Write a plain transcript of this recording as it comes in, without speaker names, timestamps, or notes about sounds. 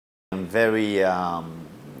I'm very,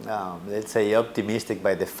 let's say, optimistic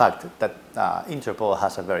by the fact that Interpol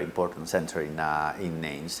has a very important center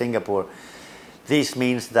in Singapore. This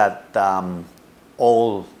means that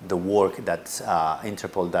all the work that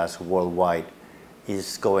Interpol does worldwide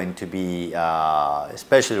is going to be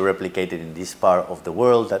especially replicated in this part of the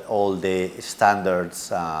world, that all the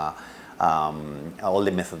standards, all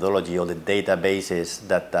the methodology, all the databases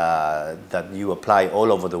that you apply all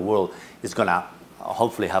over the world is going to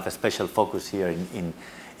hopefully have a special focus here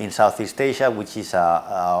in Southeast Asia, which is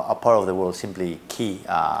a part of the world simply key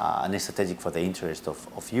and strategic for the interest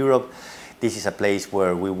of Europe. This is a place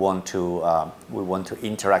where we want to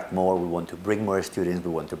interact more. We want to bring more students.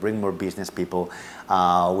 We want to bring more business people.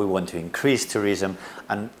 We want to increase tourism,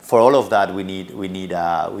 and for all of that, we need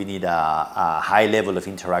a high level of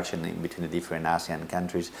interaction between the different ASEAN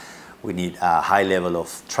countries. We need a high level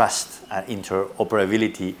of trust and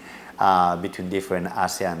interoperability between different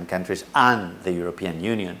ASEAN countries and the European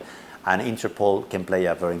Union, and Interpol can play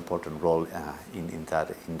a very important role in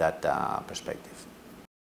that perspective.